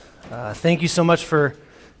Thank you so much for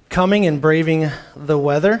coming and braving the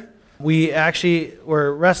weather. We actually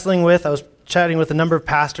were wrestling with, I was chatting with a number of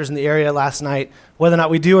pastors in the area last night, whether or not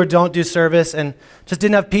we do or don't do service, and just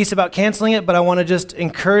didn't have peace about canceling it, but I want to just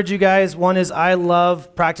encourage you guys. One is I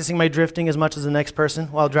love practicing my drifting as much as the next person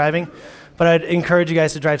while driving, but I'd encourage you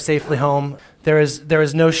guys to drive safely home. There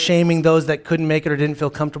is no shaming those that couldn't make it or didn't feel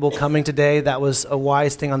comfortable coming today. That was a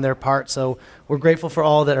wise thing on their part, so we're grateful for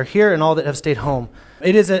all that are here and all that have stayed home.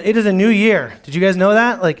 It is a new year. Did you guys know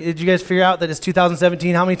that? Did you guys figure out that it's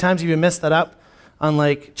 2017? How many times have you messed that up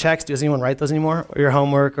on checks? Does anyone write those anymore? Or your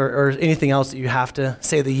homework or anything else that you have to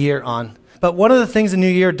say the year on? But one of the things the new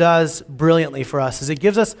year does brilliantly for us is it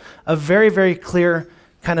gives us a very, very clear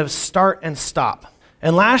kind of start and stop.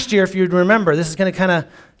 And last year, if you'd remember, this is going to kind of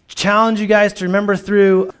challenge you guys to remember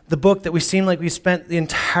through the book that we seem like we spent the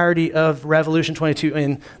entirety of Revolution 22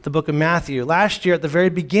 in the book of Matthew. Last year, at the very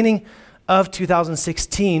beginning of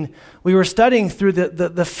 2016, we were studying through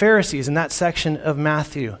the Pharisees in that section of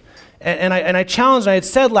Matthew. And I challenged, and I had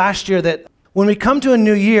said last year that when we come to a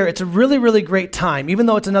new year, it's a really, really great time. Even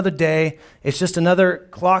though it's another day, it's just another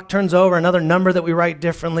clock turns over, another number that we write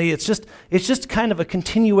differently. It's just kind of a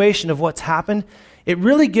continuation of what's happened. It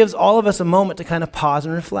really gives all of us a moment to kind of pause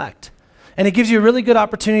and reflect. And it gives you a really good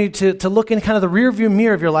opportunity to look in kind of the rearview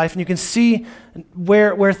mirror of your life, and you can see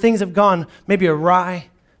where things have gone maybe awry,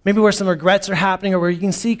 maybe where some regrets are happening, or where you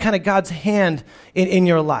can see kind of God's hand in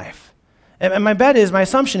your life. And my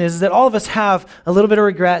assumption is that all of us have a little bit of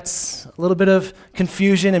regrets, a little bit of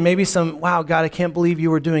confusion, and maybe some, wow, God, I can't believe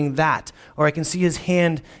you were doing that, or I can see his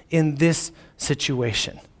hand in this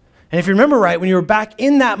situation. And if you remember right, when you were back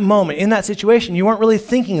in that moment, in that situation, you weren't really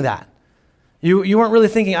thinking that. You weren't really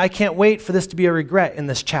thinking, I can't wait for this to be a regret in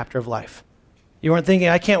this chapter of life. You weren't thinking,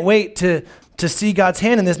 I can't wait to see God's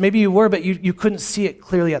hand in this. Maybe you were, but you couldn't see it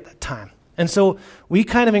clearly at that time. And so we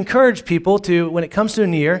kind of encourage people to, when it comes to a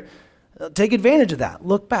new year, take advantage of that,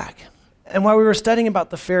 look back. And while we were studying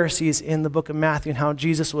about the Pharisees in the book of Matthew and how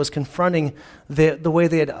Jesus was confronting the way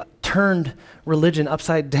they had turned religion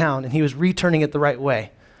upside down, and he was returning it the right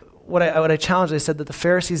way, what I challenged, I said that the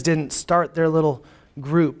Pharisees didn't start their little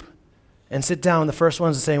group and sit down, the first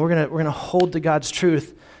ones and saying, we're gonna hold to God's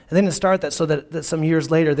truth, and they didn't start that so that some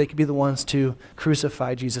years later they could be the ones to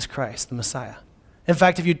crucify Jesus Christ, the Messiah. In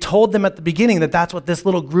fact, if you told them at the beginning that that's what this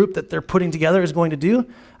little group that they're putting together is going to do,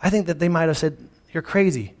 I think that they might have said, you're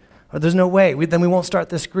crazy, or there's no way, then we won't start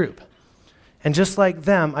this group. And just like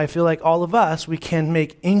them, I feel like all of us, we can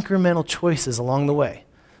make incremental choices along the way,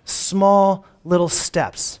 small little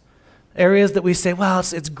steps. Areas that we say, well,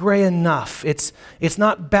 it's gray enough. It's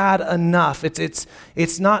not bad enough.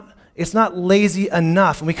 It's not lazy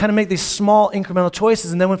enough. And we kind of make these small incremental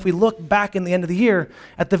choices. And then if we look back in the end of the year,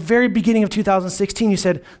 at the very beginning of 2016, you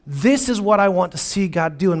said, this is what I want to see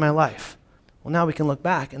God do in my life. Well, now we can look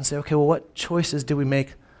back and say, okay, well, what choices did we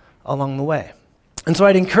make along the way? And so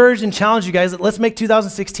I'd encourage and challenge you guys that let's make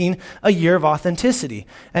 2016 a year of authenticity.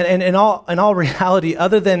 And in all reality,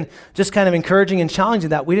 other than just kind of encouraging and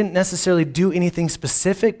challenging that, we didn't necessarily do anything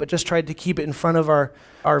specific, but just tried to keep it in front of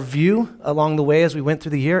our view along the way as we went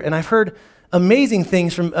through the year. And I've heard amazing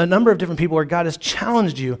things from a number of different people where God has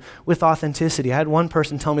challenged you with authenticity. I had one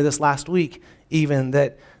person tell me this last week, even,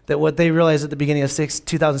 that what they realized at the beginning of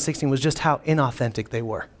 2016 was just how inauthentic they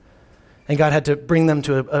were. And God had to bring them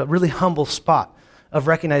to a really humble spot of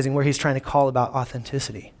recognizing where he's trying to call about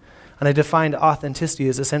authenticity. And I defined authenticity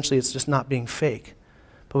as essentially it's just not being fake.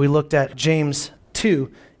 But we looked at James 2,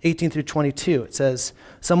 18 through 22. It says,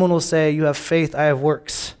 someone will say, you have faith, I have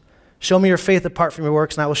works. Show me your faith apart from your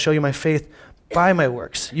works, and I will show you my faith by my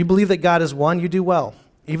works. You believe that God is one, you do well.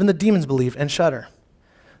 Even the demons believe and shudder.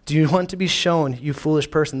 Do you want to be shown, you foolish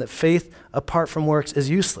person, that faith apart from works is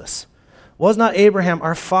useless? Was not Abraham,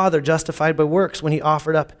 our father, justified by works when he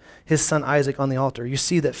offered up his son Isaac on the altar? You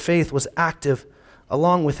see that faith was active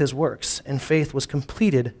along with his works, and faith was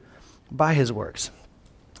completed by his works.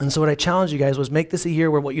 And so what I challenged you guys was make this a year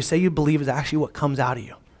where what you say you believe is actually what comes out of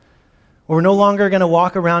you. We're no longer going to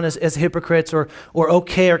walk around as hypocrites or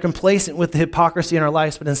okay or complacent with the hypocrisy in our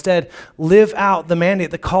lives, but instead live out the mandate,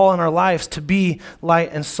 the call in our lives to be light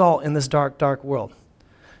and salt in this dark, dark world.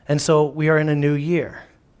 And so we are in a new year.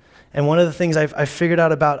 And one of the things I've figured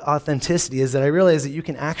out about authenticity is that I realize that you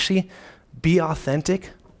can actually be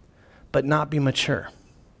authentic, but not be mature.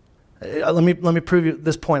 Let me prove you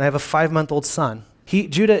this point. I have a 5-month-old son.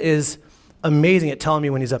 Judah is amazing at telling me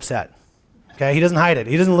when he's upset. Okay, he doesn't hide it.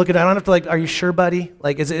 He doesn't look at it. I don't have to are you sure, buddy?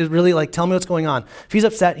 Is it really tell me what's going on? If he's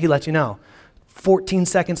upset, he lets you know. 14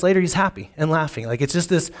 seconds later, he's happy and laughing. Like, it's just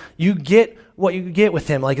this, you get what you get with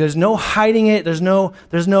him. Like, there's no hiding it. There's no,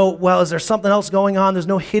 well, is there something else going on? There's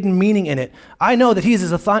no hidden meaning in it. I know that he's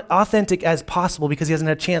as authentic as possible because he hasn't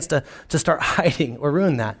had a chance to start hiding or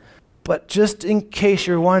ruin that. But just in case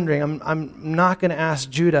you're wondering, I'm not going to ask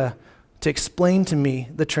Judah to explain to me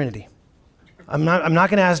the Trinity. I'm not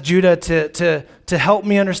going to ask Judah to help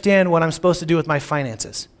me understand what I'm supposed to do with my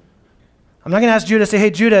finances. I'm not going to ask Judah to say, hey,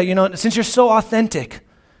 Judah, since you're so authentic,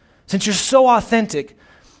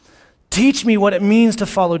 teach me what it means to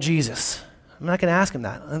follow Jesus. I'm not going to ask him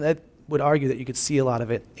that. I would argue that you could see a lot of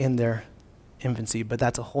it in their infancy, but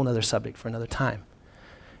that's a whole other subject for another time.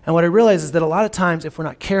 And what I realize is that a lot of times, if we're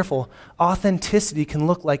not careful, authenticity can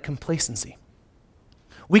look like complacency.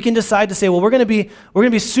 We can decide to say, well, we're going to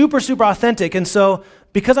be super, super authentic, and so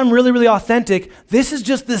because I'm really, really authentic, this is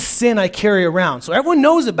just this sin I carry around. So everyone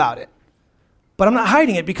knows about it. But I'm not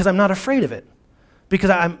hiding it because I'm not afraid of it. Because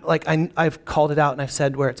I've called it out and I've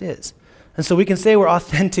said where it is. And so we can say we're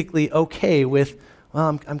authentically okay with,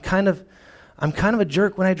 well, I'm kind of a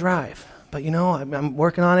jerk when I drive. But I'm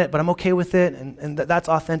working on it, but I'm okay with it, and that's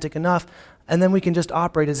authentic enough. And then we can just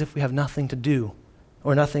operate as if we have nothing to do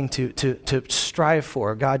or nothing to strive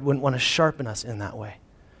for. God wouldn't want to sharpen us in that way.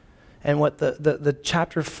 And what the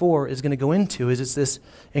chapter 4 is going to go into is it's this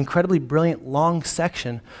incredibly brilliant long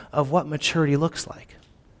section of what maturity looks like.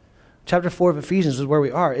 Chapter 4 of Ephesians is where we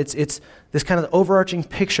are. It's this kind of overarching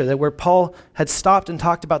picture that where Paul had stopped and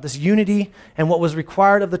talked about this unity and what was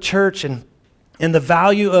required of the church and the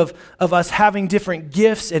value of us having different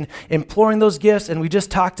gifts and imploring those gifts. And we just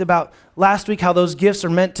talked about last week how those gifts are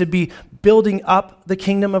meant to be building up the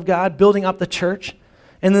kingdom of God, building up the church.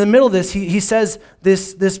 And in the middle of this, he says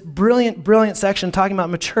this brilliant section talking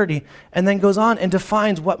about maturity, and then goes on and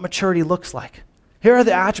defines what maturity looks like. Here are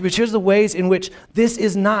the attributes. Here's the ways in which this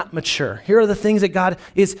is not mature. Here are the things that God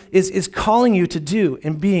is calling you to do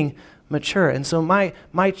in being mature. And so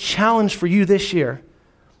my challenge for you this year,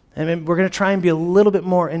 and we're going to try and be a little bit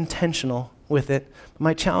more intentional with it, but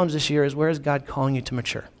my challenge this year is, where is God calling you to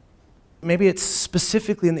mature? Maybe it's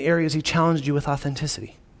specifically in the areas he challenged you with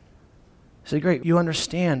authenticity. So great, you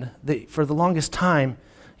understand that for the longest time,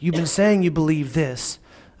 you've been saying you believe this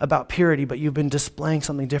about purity, but you've been displaying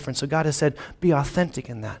something different. So God has said, be authentic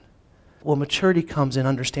in that. Well, maturity comes in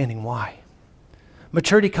understanding why.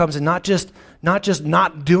 Maturity comes in not just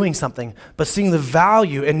not doing something, but seeing the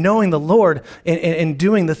value and knowing the Lord and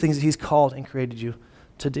doing the things that he's called and created you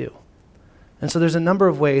to do. And so there's a number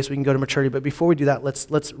of ways we can go to maturity, but before we do that,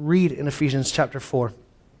 let's read in Ephesians chapter 4.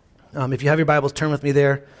 If you have your Bibles, turn with me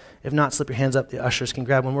there. If not, slip your hands up. The ushers can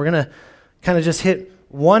grab one. We're going to kind of just hit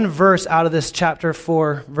one verse out of this chapter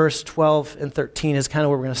 4, verse 12 and 13 is kind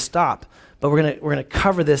of where we're going to stop. But we're going to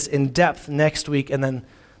cover this in depth next week, and then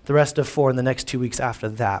the rest of 4 in the next 2 weeks after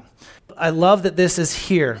that. I love that this is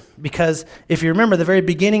here because if you remember, the very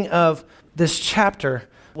beginning of this chapter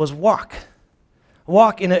was walk.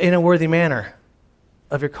 Walk in a worthy manner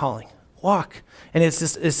of your calling. Walk. And it's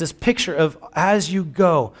this picture of as you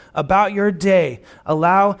go about your day,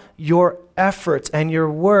 allow your efforts and your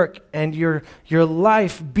work and your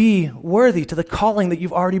life be worthy to the calling that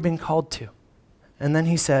you've already been called to. And then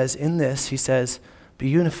he says, be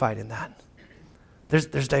unified in that.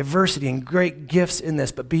 There's diversity and great gifts in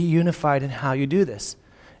this, but be unified in how you do this.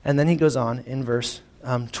 And then he goes on in verse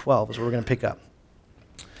 12 is where we're going to pick up.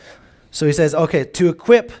 So he says, okay, to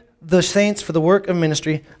equip the saints for the work of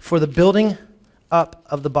ministry, for the building up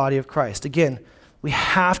of the body of Christ. Again, we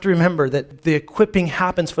have to remember that the equipping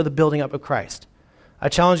happens for the building up of Christ. I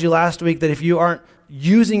challenged you last week that if you aren't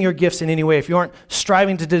using your gifts in any way, if you aren't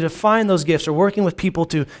striving to define those gifts or working with people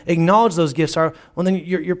to acknowledge those gifts, well, then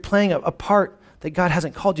you're playing a part that God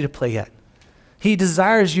hasn't called you to play yet. He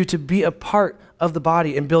desires you to be a part of the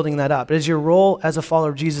body and building that up. It is your role as a follower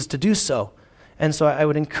of Jesus to do so. And so I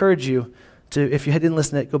would encourage you to, if you didn't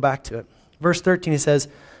listen to it, go back to it. Verse 13, he says,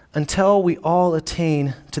 until we all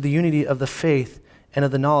attain to the unity of the faith and of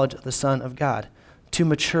the knowledge of the Son of God, to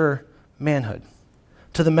mature manhood,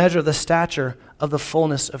 to the measure of the stature of the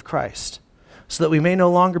fullness of Christ, so that we may no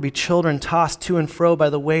longer be children tossed to and fro by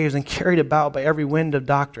the waves and carried about by every wind of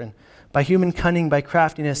doctrine, by human cunning, by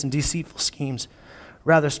craftiness and deceitful schemes.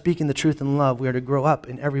 Rather, speaking the truth in love, we are to grow up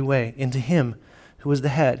in every way into him who is the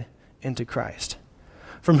head, into Christ,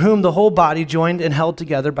 from whom the whole body, joined and held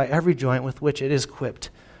together by every joint with which it is equipped,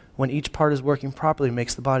 when each part is working properly,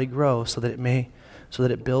 makes the body grow so that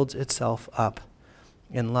it builds itself up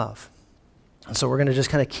in love. And so we're going to just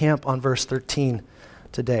kind of camp on verse 13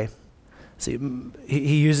 today. See,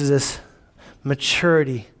 he uses this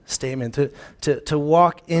maturity statement, to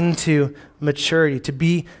walk into maturity, to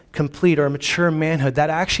be complete or a mature manhood. That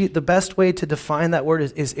actually, the best way to define that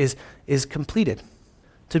word is completed,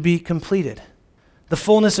 to be completed. The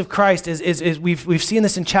fullness of Christ is we've seen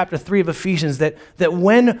this in chapter 3 of Ephesians, that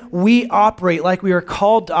when we operate like we are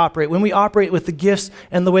called to operate, when we operate with the gifts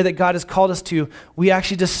and the way that God has called us to, we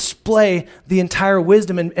actually display the entire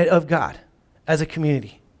wisdom of God as a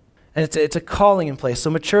community. And it's a calling in place. So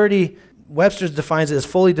maturity, Webster defines it as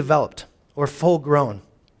fully developed or full grown.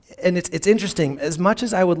 And it's interesting. As much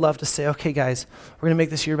as I would love to say, okay, guys, we're going to make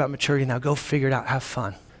this year about maturity now. Go figure it out. Have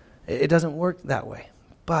fun. It doesn't work that way.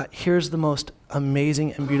 But here's the most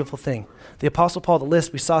amazing and beautiful thing. The Apostle Paul, the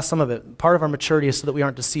list, we saw some of it. Part of our maturity is so that we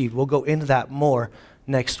aren't deceived. We'll go into that more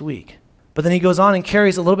next week. But then he goes on and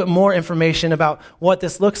carries a little bit more information about what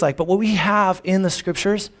this looks like. But what we have in the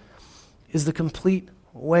scriptures is the complete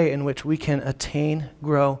way in which we can attain,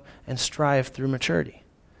 grow, and strive through maturity.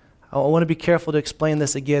 I want to be careful to explain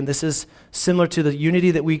this again. This is similar to the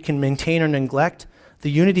unity that we can maintain or neglect.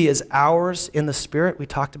 The unity is ours in the Spirit. We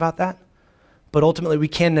talked about that. But ultimately, we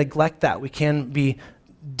can neglect that. We can be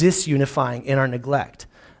disunifying in our neglect.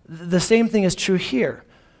 The same thing is true here.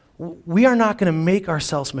 We are not going to make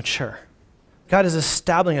ourselves mature. God is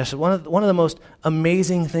establishing us. One of the most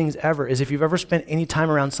amazing things ever is if you've ever spent any time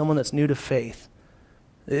around someone that's new to faith.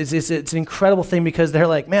 It's an incredible thing because they're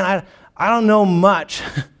like, man, I don't know much.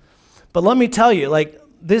 But let me tell you, like,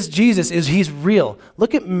 this Jesus he's real.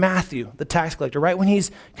 Look at Matthew, the tax collector. Right when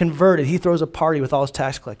he's converted, he throws a party with all his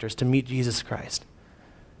tax collectors to meet Jesus Christ.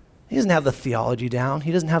 He doesn't have the theology down.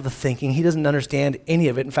 He doesn't have the thinking. He doesn't understand any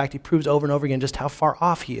of it. In fact, he proves over and over again just how far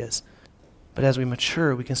off he is. But as we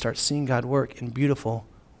mature, we can start seeing God work in beautiful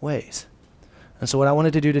ways. And so what I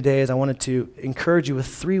wanted to do today is I wanted to encourage you with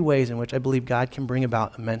 3 ways in which I believe God can bring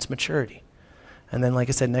about immense maturity. And then, like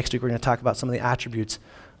I said, next week we're going to talk about some of the attributes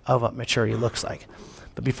of what maturity looks like.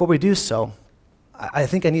 But before we do so, I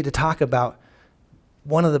think I need to talk about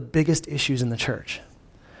one of the biggest issues in the church.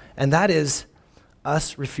 And that is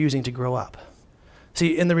us refusing to grow up.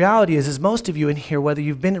 See, and the reality is most of you in here, whether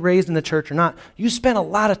you've been raised in the church or not, you spend a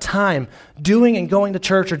lot of time doing and going to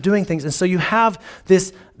church or doing things. And so you have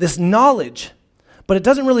this knowledge, but it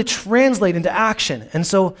doesn't really translate into action. And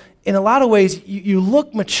so in a lot of ways, you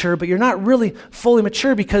look mature, but you're not really fully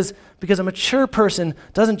mature because a mature person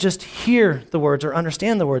doesn't just hear the words or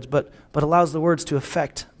understand the words, but allows the words to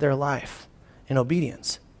affect their life in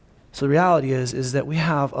obedience. So the reality is that we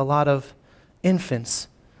have a lot of infants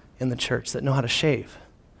in the church that know how to shave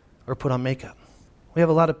or put on makeup. We have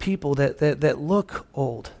a lot of people that look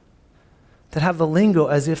old, that have the lingo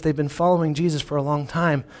as if they've been following Jesus for a long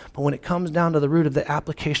time, but when it comes down to the root of the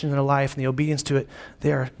application in their life and the obedience to it,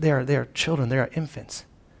 they are children, they are infants.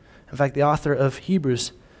 In fact, the author of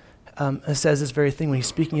Hebrews says this very thing when he's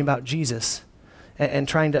speaking about Jesus and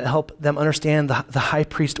trying to help them understand the high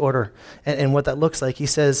priest order and what that looks like. He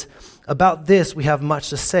says, about this we have much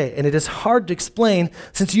to say, and it is hard to explain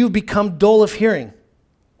since you've become dull of hearing.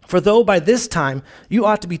 For though by this time you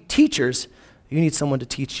ought to be teachers, you need someone to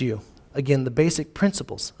teach you. Again, the basic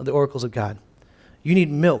principles of the oracles of God. You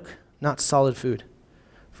need milk, not solid food.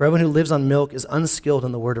 For everyone who lives on milk is unskilled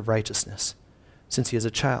in the word of righteousness, since he is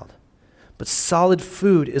a child. But solid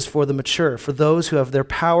food is for the mature, for those who have their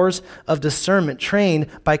powers of discernment trained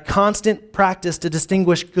by constant practice to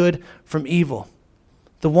distinguish good from evil.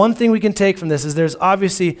 The one thing we can take from this is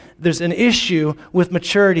there's an issue with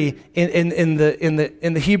maturity in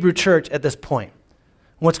the Hebrew church at this point.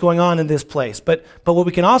 What's going on in this place. But what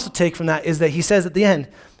we can also take from that is that he says at the end,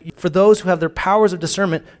 for those who have their powers of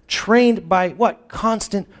discernment trained by what?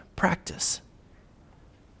 Constant practice.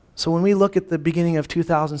 So when we look at the beginning of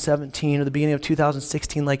 2017 or the beginning of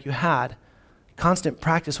 2016 like you had, constant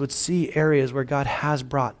practice would see areas where God has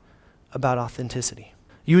brought about authenticity.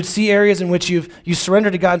 You would see areas in which you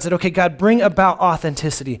surrendered to God and said, okay, God, bring about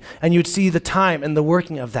authenticity. And you would see the time and the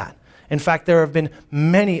working of that. In fact, there have been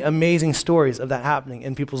many amazing stories of that happening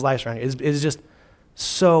in people's lives around here. It is just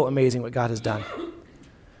so amazing what God has done.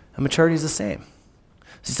 And maturity is the same.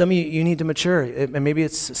 See, some of you need to mature. And maybe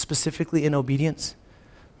it's specifically in obedience.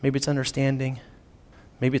 Maybe it's understanding.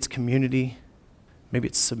 Maybe it's community. Maybe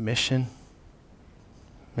it's submission.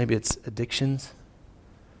 Maybe it's addictions.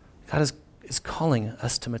 God is calling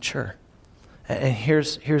us to mature. And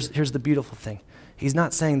here's the beautiful thing. He's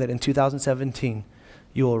not saying that in 2017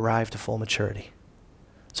 you will arrive to full maturity.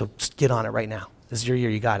 So just get on it right now. This is your year.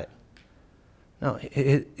 You got it. No,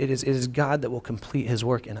 it is God that will complete his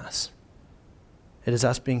work in us. It is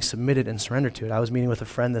us being submitted and surrendered to it. I was meeting with a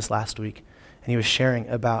friend this last week, and he was sharing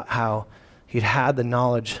about how He'd had the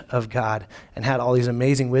knowledge of God and had all these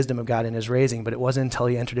amazing wisdom of God in his raising, but it wasn't until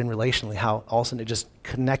he entered in relationally how all of a sudden it just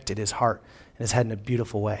connected his heart and his head in a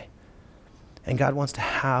beautiful way. And God wants to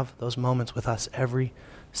have those moments with us every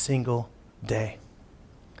single day.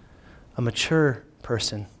 A mature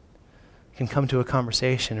person can come to a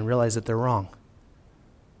conversation and realize that they're wrong.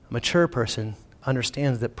 A mature person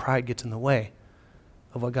understands that pride gets in the way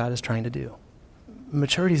of what God is trying to do.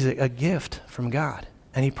 Maturity is a gift from God,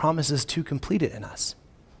 and he promises to complete it in us.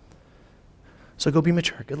 So go be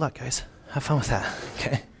mature. Good luck, guys. Have fun with that,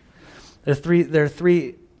 okay? There are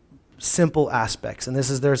three simple aspects, and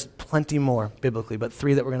there's plenty more biblically, but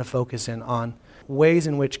three that we're going to focus in on ways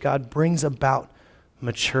in which God brings about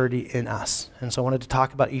maturity in us. And so I wanted to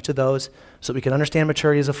talk about each of those so we can understand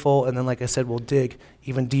maturity as a full, and then, like I said, we'll dig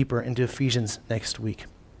even deeper into Ephesians next week.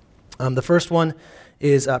 The first one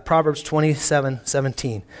is Proverbs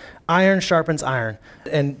 27:17. Iron sharpens iron,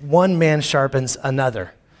 and one man sharpens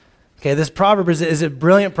another. Okay, this proverb is a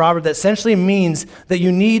brilliant proverb that essentially means that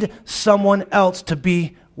you need someone else to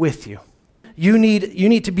be with you. You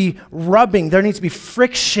need to be rubbing. There needs to be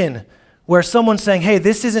friction where someone's saying, hey,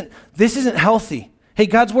 this isn't healthy. Hey,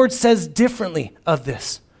 God's word says differently of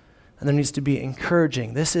this. And there needs to be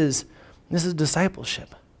encouraging. This is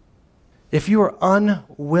discipleship. If you are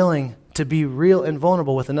unwilling to be real and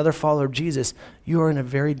vulnerable with another follower of Jesus, you are in a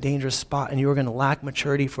very dangerous spot, and you are going to lack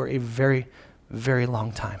maturity for a very, very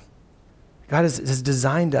long time. God has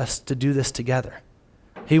designed us to do this together.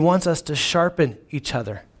 He wants us to sharpen each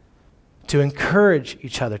other, to encourage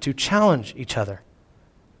each other, to challenge each other.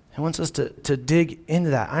 He wants us to dig into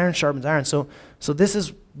that. Iron sharpens iron. So this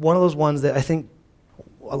is one of those ones that I think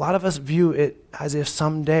a lot of us view it as if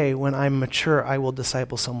someday when I'm mature, I will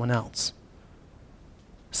disciple someone else.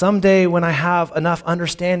 Someday when I have enough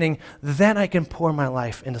understanding, then I can pour my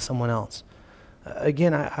life into someone else.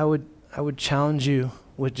 Again, I would challenge you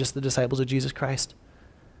with just the disciples of Jesus Christ.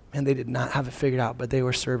 Man, they did not have it figured out, but they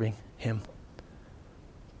were serving him.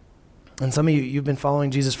 And some of you've been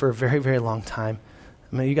following Jesus for a very, very long time.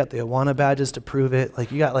 I mean, you got the Awana badges to prove it.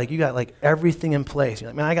 You got everything in place. You're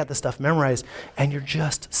like, man, I got this stuff memorized, and you're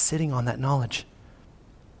just sitting on that knowledge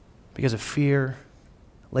because of fear,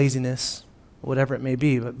 laziness, whatever it may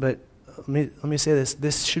be. But let me say this: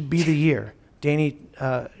 this should be the year. Danny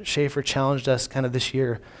Schaefer challenged us kind of this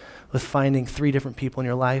year with finding 3 different people in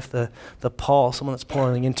your life: the Paul, someone that's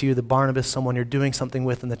pouring into you; the Barnabas, someone you're doing something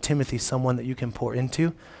with; and the Timothy, someone that you can pour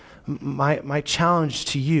into. My challenge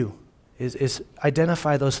to you is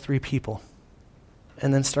identify those 3 people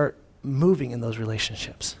and then start moving in those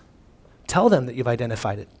relationships. Tell them that you've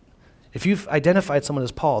identified it. If you've identified someone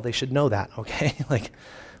as Paul, they should know that, okay?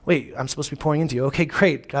 Wait, I'm supposed to be pouring into you. Okay,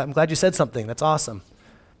 great. I'm glad you said something. That's awesome.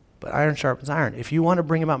 But iron sharpens iron. If you want to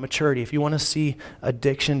bring about maturity, if you want to see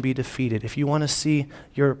addiction be defeated, if you want to see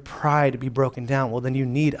your pride be broken down, well, then you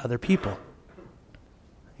need other people.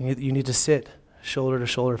 You need to sit shoulder to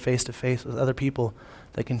shoulder, face to face with other people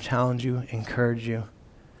that can challenge you, encourage you,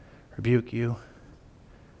 rebuke you,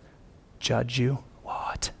 judge you.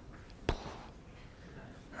 What?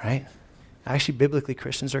 Right? Actually, biblically,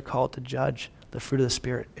 Christians are called to judge the fruit of the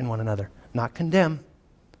Spirit in one another, not condemn.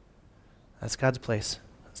 That's God's place.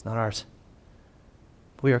 That's not ours.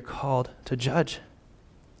 We are called to judge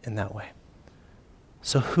in that way.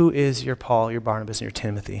 So who is your Paul, your Barnabas, and your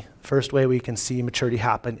Timothy? First way we can see maturity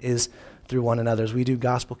happen is through one another. As we do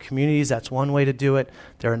gospel communities, that's one way to do it.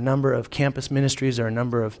 There are a number of campus ministries. There are a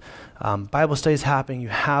number of Bible studies happening. You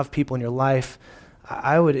have people in your life.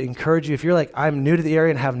 I would encourage you, if you're like, I'm new to the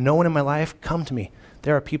area and have no one in my life, come to me.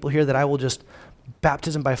 There are people here that I will just,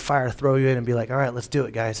 baptism by fire, throw you in and be like, all right, let's do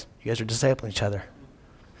it, guys. You guys are discipling each other.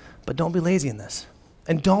 But don't be lazy in this.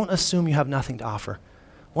 And don't assume you have nothing to offer.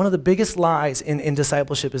 One of the biggest lies in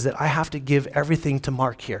discipleship is that I have to give everything to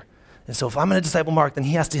Mark here. And so if I'm going to disciple Mark, then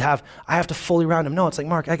I have to fully round him. No, it's like,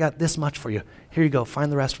 Mark, I got this much for you. Here you go.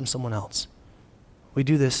 Find the rest from someone else. We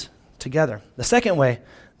do this together. The second way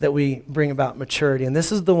that we bring about maturity, and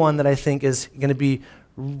this is the one that I think is going to be,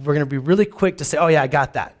 we're going to be really quick to say, oh yeah, I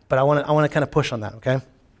got that. But I want to kind of push on that, okay?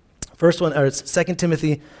 First one, it's 2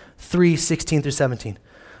 Timothy 3:16 through 17.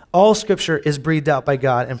 All scripture is breathed out by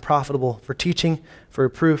God and profitable for teaching, for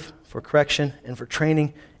reproof, for correction, and for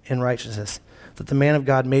training in righteousness, that the man of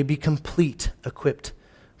God may be complete, equipped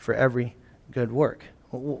for every good work.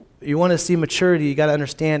 You want to see maturity, you got to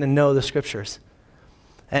understand and know the scriptures.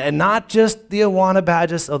 And not just the Awana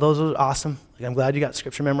badges, oh, those are awesome. I'm glad you got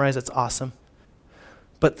scripture memorized, that's awesome.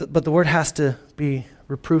 But the word has to be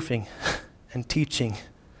reproofing and teaching. It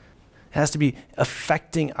has to be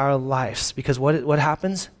affecting our lives, because what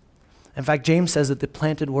happens? In fact, James says that the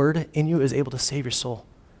planted word in you is able to save your soul.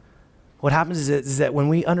 What happens is that when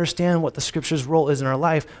we understand what the Scripture's role is in our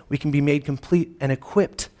life, we can be made complete and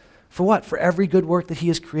equipped for what? For every good work that he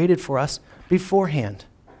has created for us beforehand.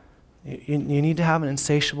 You need to have an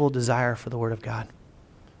insatiable desire for the Word of God.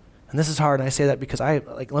 And this is hard, and I say that because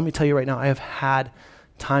let me tell you right now, I have had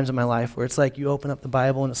times in my life where it's like you open up the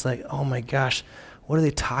Bible and it's like, oh my gosh, what are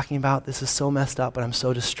they talking about? This is so messed up, but I'm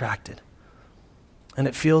so distracted. And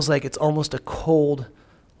it feels like it's almost a cold,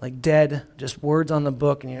 like dead, just words on the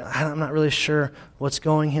book, and I'm not really sure what's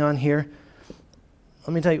going on here.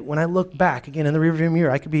 Let me tell you, when I look back, again, in the rearview mirror,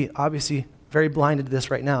 I could be obviously very blinded to this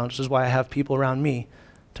right now, which is why I have people around me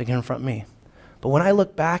to confront me. But when I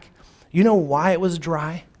look back, you know why it was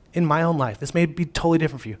dry in my own life? This may be totally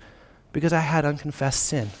different for you. Because I had unconfessed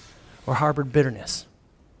sin or harbored bitterness.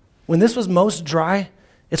 When this was most dry,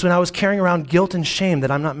 it's when I was carrying around guilt and shame that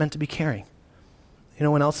I'm not meant to be carrying. You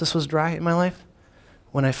know when else this was dry in my life?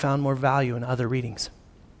 When I found more value in other readings.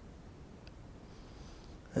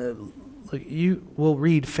 Look, you will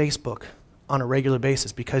read Facebook on a regular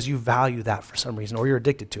basis because you value that for some reason, or you're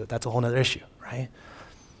addicted to it. That's a whole other issue, right?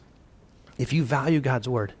 If you value God's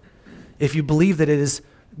word, if you believe that it is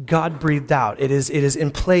God breathed out, it is in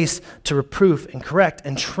place to reproof and correct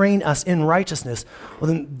and train us in righteousness,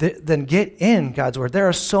 well then get in God's word. There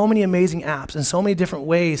are so many amazing apps and so many different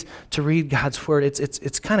ways to read God's word.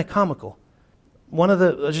 It's kind of comical.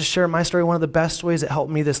 I'll just share my story. One of the best ways that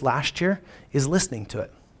helped me this last year is listening to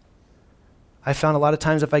it. I found a lot of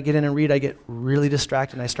times if I get in and read, I get really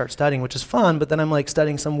distracted and I start studying, which is fun, but then I'm like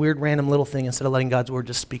studying some weird random little thing instead of letting God's word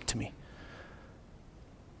just speak to me.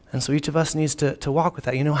 And so each of us needs to walk with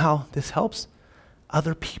that. You know how this helps?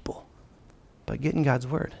 Other people, by getting God's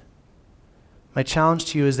word. My challenge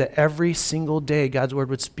to you is that every single day God's word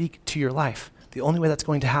would speak to your life. The only way that's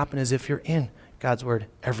going to happen is if you're in God's word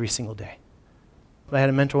every single day. I had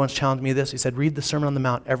a mentor once challenge me this. He said, read the Sermon on the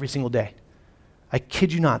Mount every single day. I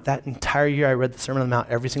kid you not, that entire year I read the Sermon on the Mount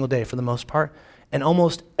every single day for the most part. And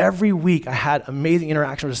almost every week I had amazing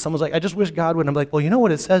interactions where someone was like, I just wish God would. And I'm like, well, you know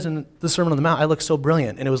what it says in the Sermon on the Mount? I look so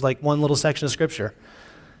brilliant. And it was like one little section of scripture.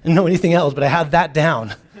 I didn't know anything else, but I had that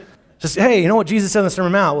down. Just, hey, you know what Jesus said in the Sermon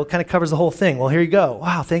on the Mount? Well, it kind of covers the whole thing. Well, here you go.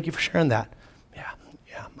 Wow, thank you for sharing that.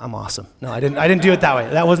 Yeah, I'm awesome. No, I didn't do it that way.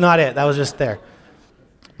 That was not it. That was just there.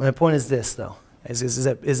 My point is this, though, is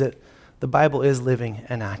that the Bible is living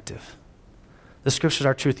and active. The scriptures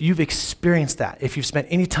are truth. You've experienced that if you've spent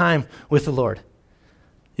any time with the Lord.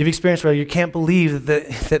 You've experienced where you can't believe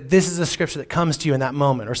that this is a scripture that comes to you in that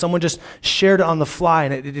moment, or someone just shared it on the fly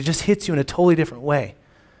and it just hits you in a totally different way.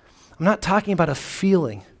 I'm not talking about a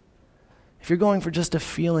feeling. If you're going for just a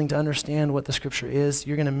feeling to understand what the scripture is,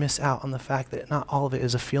 you're going to miss out on the fact that not all of it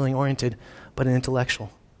is a feeling oriented, but an intellectual.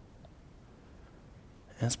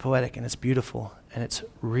 And it's poetic and it's beautiful and it's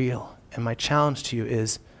real. And my challenge to you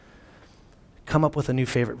is come up with a new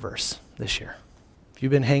favorite verse this year. If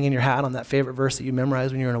you've been hanging your hat on that favorite verse that you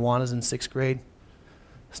memorized when you were in Awanas in 6th grade,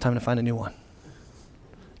 it's time to find a new one.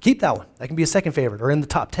 Keep that one. That can be a second favorite or in the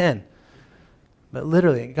top 10. But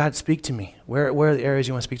literally, God, speak to me. Where are the areas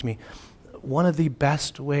you want to speak to me? One of the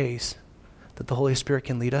best ways that the Holy Spirit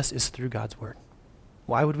can lead us is through God's word.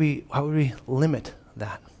 Why would we limit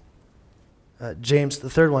that? James, the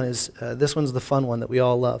third one is, this one's the fun one that we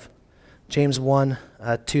all love. James 1,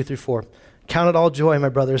 2 through 4. Count it all joy, my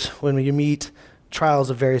brothers, when you meet trials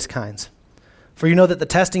of various kinds. For you know that the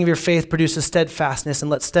testing of your faith produces steadfastness,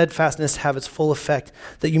 and let steadfastness have its full effect,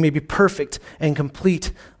 that you may be perfect and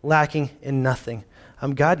complete, lacking in nothing.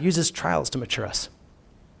 God uses trials to mature us,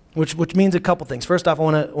 which means a couple things. First off, I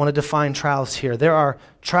want to define trials here. There are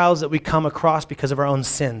trials that we come across because of our own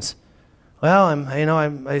sins. Well,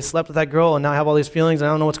 I slept with that girl, and now I have all these feelings, and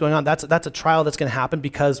I don't know what's going on. That's a trial that's going to happen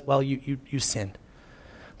because, well, you sinned.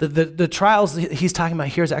 The trials he's talking about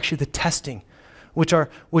here is actually the testing, which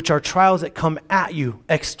are trials that come at you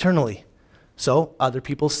externally. So other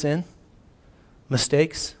people's sin,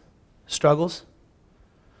 mistakes, struggles,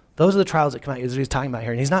 those are the trials that come at you. That's what he's talking about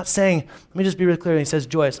here. And he's not saying, let me just be really clear, when he says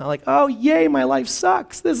joy, it's not like, oh, yay, my life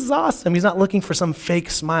sucks. This is awesome. He's not looking for some fake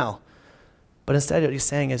smile. But instead what he's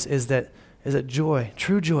saying is that joy,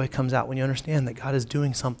 true joy comes out when you understand that God is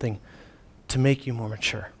doing something to make you more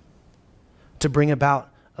mature, to bring about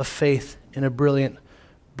a faith in a brilliant,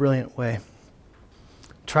 brilliant way.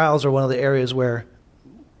 Trials are one of the areas where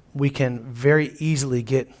we can very easily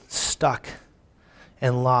get stuck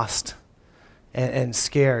and lost and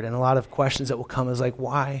scared. And a lot of questions that will come is like,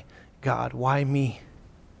 why God? Why me?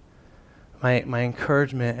 My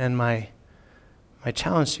encouragement and my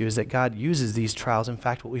challenge to you is that God uses these trials. In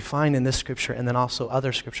fact, what we find in this scripture and then also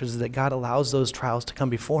other scriptures is that God allows those trials to come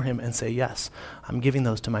before him and say, yes, I'm giving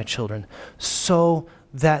those to my children so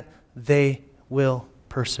that they will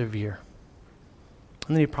persevere.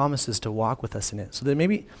 And then he promises to walk with us in it. So that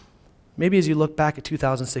maybe as you look back at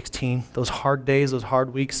 2016, those hard days, those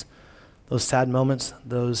hard weeks, those sad moments,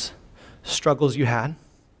 those struggles you had,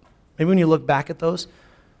 maybe when you look back at those,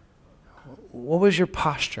 what was your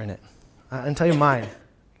posture in it? I can tell you mine.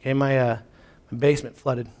 Okay, my basement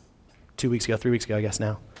flooded 3 weeks ago, I guess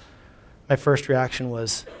now. My first reaction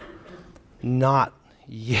was not,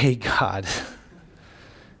 yay, God.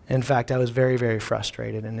 In fact, I was very, very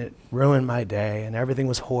frustrated, and it ruined my day, and everything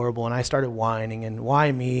was horrible, and I started whining, and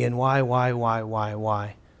why me, and why?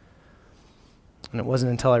 And it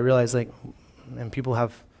wasn't until I realized, and people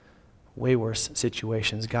have way worse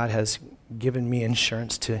situations. God has given me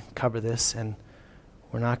insurance to cover this, and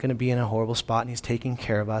we're not going to be in a horrible spot, and he's taking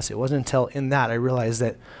care of us. It wasn't until in that I realized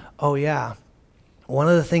that, oh yeah, one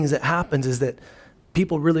of the things that happens is that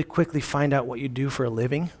people really quickly find out what you do for a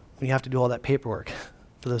living when you have to do all that paperwork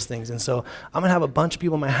for those things. And so I'm going to have a bunch of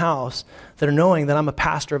people in my house that are knowing that I'm a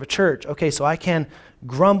pastor of a church. Okay, so I can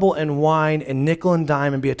grumble and whine and nickel and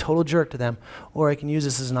dime and be a total jerk to them, or I can use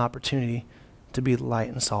this as an opportunity to be light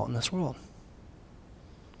and salt in this world.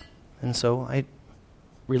 And so I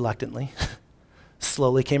reluctantly,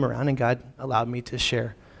 slowly came around, and God allowed me to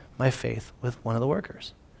share my faith with one of the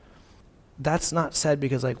workers. That's not said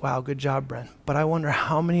because wow, good job, Bren. But I wonder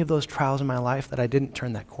how many of those trials in my life that I didn't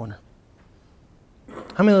turn that corner.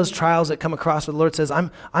 How many of those trials that come across where the Lord says,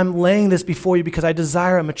 I'm laying this before you because I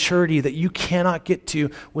desire a maturity that you cannot get to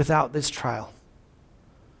without this trial.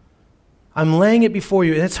 I'm laying it before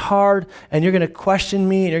you, and it's hard, and you're going to question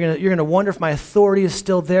me, and you're going to wonder if my authority is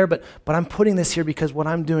still there, but I'm putting this here because what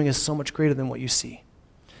I'm doing is so much greater than what you see.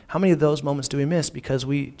 How many of those moments do we miss because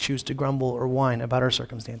we choose to grumble or whine about our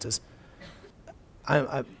circumstances?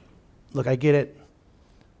 Look, I get it.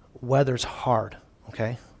 Weather's hard,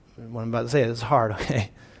 okay? What I'm about to say is hard,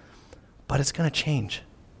 okay? But it's going to change,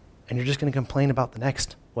 and you're just going to complain about the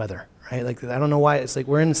next weather, right? I don't know why. It's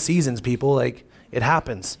we're in seasons, people. It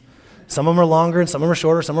happens. Some of them are longer, and some of them are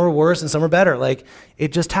shorter, some are worse, and some are better.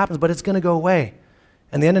 It just happens, but it's going to go away.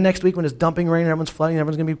 And the end of next week when it's dumping rain and everyone's flooding,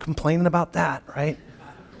 everyone's going to be complaining about that, right?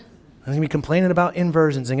 They're going to be complaining about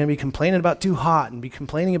inversions. They're going to be complaining about too hot and be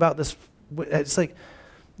complaining about this. It's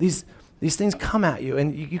these things come at you,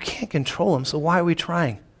 and you can't control them, so why are we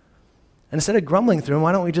trying? And instead of grumbling through them,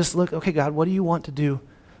 why don't we just look, okay, God, what do you want to do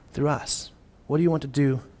through us? What do you want to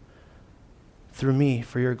do through me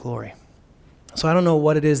for your glory? So I don't know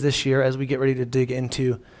what it is this year as we get ready to dig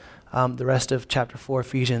into the rest of chapter 4,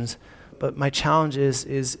 Ephesians, but my challenge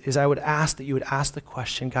is I would ask that you would ask the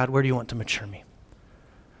question, God, where do you want to mature me?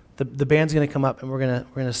 The band's going to come up, and we're going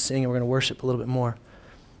to sing, and we're going to worship a little bit more.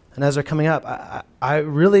 And as they're coming up, I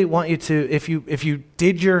really want you to, if you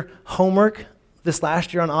did your homework this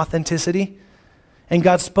last year on authenticity, and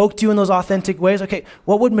God spoke to you in those authentic ways, okay,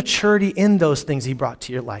 what would maturity in those things he brought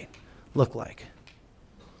to your light look like?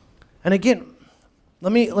 And again,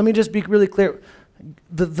 let me just be really clear.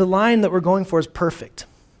 The line that we're going for is perfect.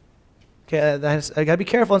 Okay, I got to be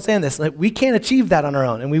careful in saying this. We can't achieve that on our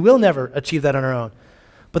own, and we will never achieve that on our own.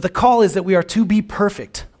 But the call is that we are to be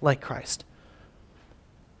perfect like Christ.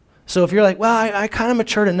 So if you're well, I kind of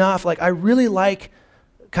matured enough. I really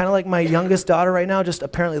kind of like my youngest daughter right now just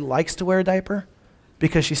apparently likes to wear a diaper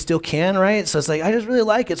because she still can, right? So it's I just really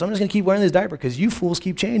like it, so I'm just going to keep wearing this diaper because you fools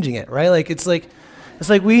keep changing it, right?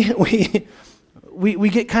 We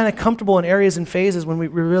get kind of comfortable in areas and phases when we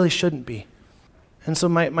really shouldn't be. And so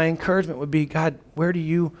my encouragement would be, God, where do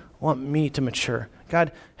you want me to mature?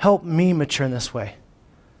 God, help me mature in this way.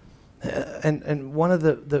 And one of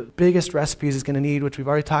the biggest recipes is going to need, which we've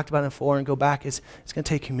already talked about in 4 and go back, is it's going to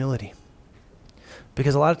take humility.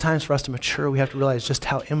 Because a lot of times for us to mature, we have to realize just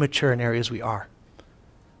how immature in areas we are.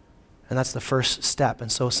 And that's the first step.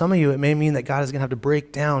 And so some of you, it may mean that God is going to have to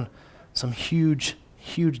break down some huge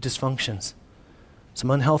dysfunctions, some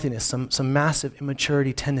unhealthiness, some massive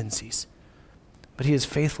immaturity tendencies. But he is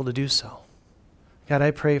faithful to do so. God, I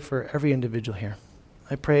pray for every individual here.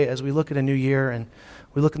 I pray as we look at a new year and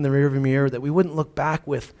we look in the rearview mirror that we wouldn't look back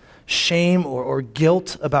with shame or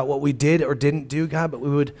guilt about what we did or didn't do, God, but we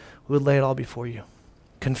would lay it all before you.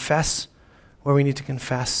 Confess where we need to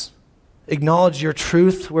confess. Acknowledge your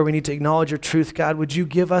truth where we need to acknowledge your truth. God, would you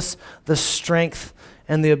give us the strength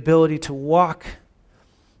and the ability to walk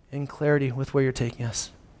in clarity with where you're taking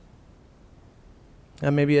us?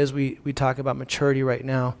 And maybe as we talk about maturity right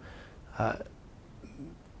now,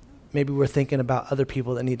 maybe we're thinking about other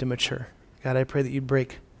people that need to mature. God, I pray that you'd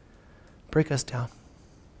break us down.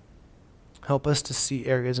 Help us to see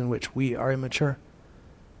areas in which we are immature.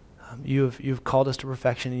 You've called us to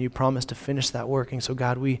perfection, and you promised to finish that work. And so,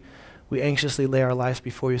 God, we we anxiously lay our lives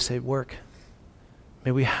before you, say, work.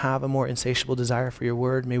 May we have a more insatiable desire for your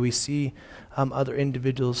word. May we see other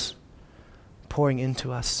individuals pouring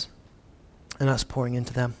into us and us pouring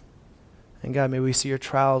into them. And God, may we see your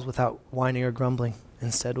trials without whining or grumbling.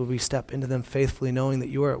 Instead, will we step into them faithfully, knowing that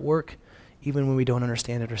you are at work even when we don't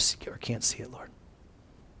understand it or can't see it, Lord.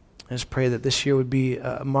 I just pray that this year would be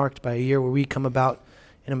marked by a year where we come about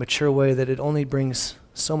in a mature way, that it only brings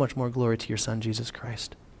so much more glory to your Son, Jesus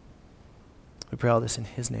Christ. We pray all this in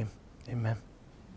his name. Amen.